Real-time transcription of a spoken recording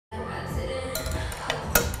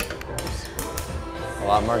A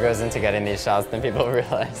lot more goes into getting these shots than people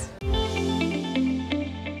realize.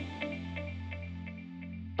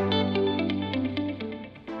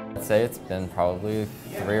 I'd say it's been probably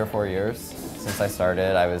 3 or 4 years since I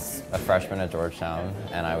started. I was a freshman at Georgetown,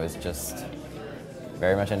 and I was just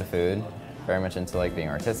very much into food, very much into like being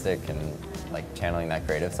artistic and like channeling that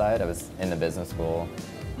creative side. I was in the business school,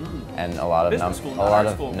 and a lot of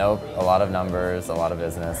numbers, a lot of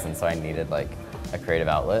business, and so I needed like a creative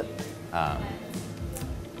outlet.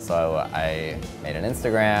 So I made an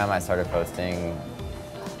Instagram. I started posting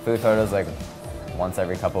food photos like once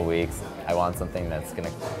every couple weeks. I want something that's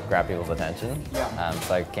gonna grab people's attention.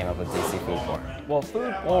 So I came up with DC food porn. Well,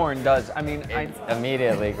 food porn does, I mean, It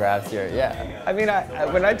immediately grabs your, yeah. I mean,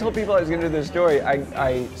 when I told people I was gonna do this story,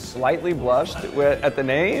 I slightly blushed at the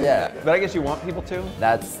name. Yeah. But I guess you want people to?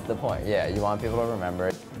 That's the point, yeah. You want people to remember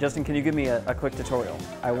it. Justin, can you give me a quick tutorial?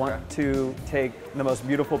 I want to take the most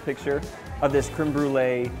beautiful picture of this creme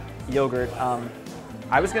brulee yogurt.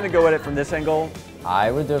 I was gonna go at it from this angle.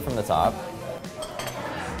 I would do it from the top.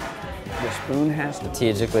 The spoon has to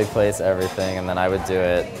Strategically place everything, and then I would do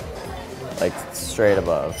it like straight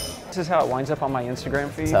above. This is how it winds up on my Instagram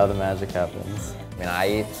feed? That's how the magic happens. I mean,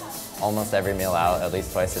 I eat almost every meal out, at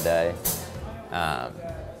least twice a day.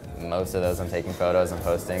 Most of those I'm taking photos and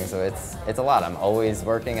posting, so it's a lot. I'm always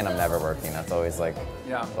working and I'm never working. That's always like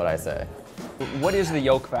what I say. What is the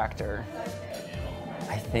yolk factor?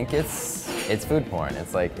 I think it's food porn.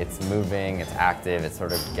 It's like, it's moving, it's active, it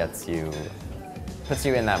sort of puts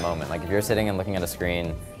you in that moment. Like if you're sitting and looking at a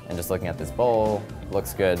screen and just looking at this bowl,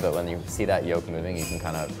 looks good, but when you see that yolk moving, you can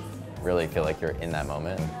kind of really feel like you're in that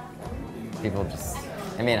moment. People just,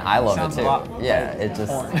 I mean, I love it too. Yeah, it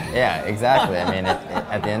just, yeah, exactly. I mean,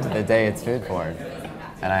 at the end of the day, it's food porn.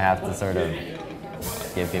 And I have to sort of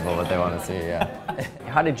give people what they want to see, yeah.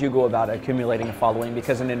 How did you go about accumulating a following?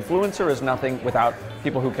 Because an influencer is nothing without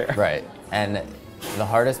people who care. Right, and the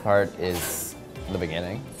hardest part is the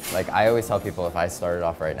beginning. Like I always tell people, if I started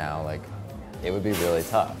off right now, like it would be really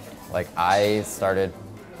tough. Like I started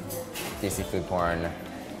DC food porn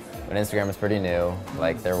when Instagram was pretty new.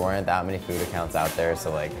 Like there weren't that many food accounts out there,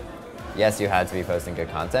 so like yes, you had to be posting good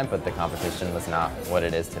content, but the competition was not what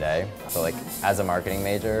it is today. So like as a marketing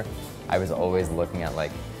major, I was always looking at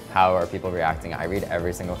like, how are people reacting? I read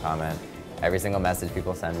every single comment, every single message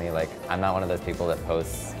people send me. Like I'm not one of those people that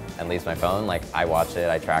posts and leaves my phone. Like I watch it,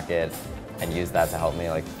 I track it, and use that to help me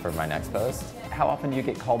like for my next post. How often do you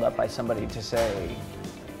get called up by somebody to say,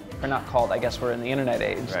 or not called, I guess we're in the internet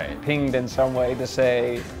age, pinged in some way to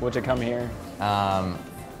say, would you come here?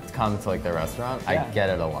 To come to like the restaurant, I get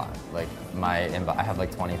it a lot. Like I have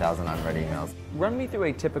like 20,000 unread emails. Run me through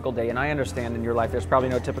a typical day, and I understand in your life there's probably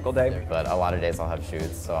no typical day. But a lot of days I'll have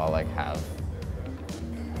shoots, so I'll like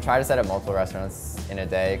try to set up multiple restaurants in a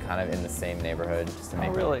day, kind of in the same neighborhood, just to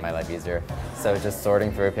make my life easier. So just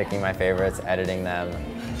sorting through, picking my favorites, editing them,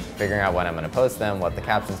 figuring out when I'm gonna post them, what the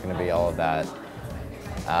caption's gonna be, all of that.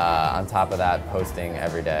 On top of that, posting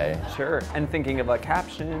every day. Sure, and thinking of a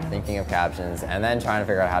caption. Thinking of captions, and then trying to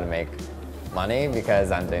figure out how to make money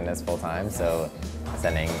because I'm doing this full time, so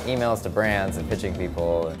sending emails to brands and pitching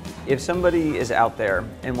people. If somebody is out there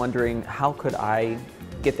and wondering, how could I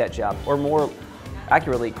get that job, or more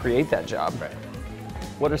accurately, create that job,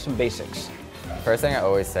 what are some basics? First thing I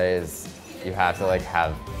always say is you have to like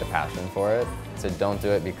have the passion for it. So don't do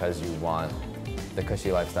it because you want the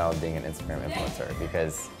cushy lifestyle of being an Instagram influencer,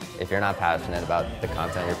 because if you're not passionate about the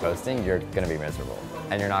content you're posting, you're gonna be miserable.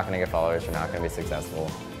 And you're not gonna get followers, you're not gonna be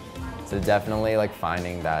successful. So definitely like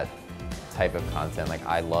finding that type of content. Like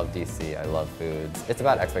I love DC, I love foods. It's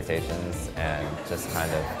about expectations and just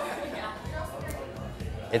kind of,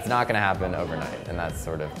 it's not gonna happen overnight. And that's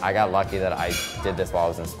sort of, I got lucky that I did this while I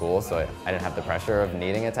was in school, so I didn't have the pressure of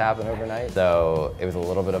needing it to happen overnight. So it was a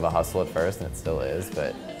little bit of a hustle at first, and it still is,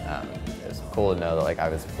 but it was cool to know that like I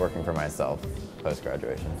was working for myself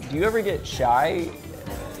post-graduation. Do you ever get shy,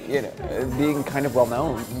 you know, being kind of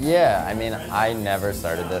well-known? Yeah, I mean, I never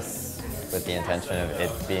started this with the intention of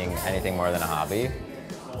it being anything more than a hobby.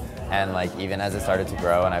 And like, even as it started to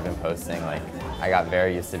grow and I've been posting, like, I got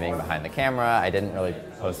very used to being behind the camera. I didn't really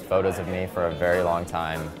post photos of me for a very long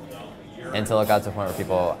time until it got to a point where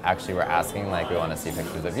people actually were asking, like, we want to see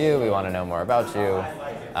pictures of you, we want to know more about you.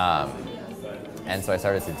 And so I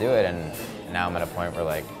started to do it, and now I'm at a point where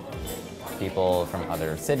like people from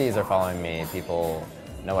other cities are following me, people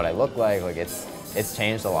know what I look like it's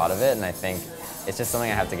changed a lot of it, and I think it's just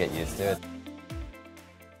something I have to get used to.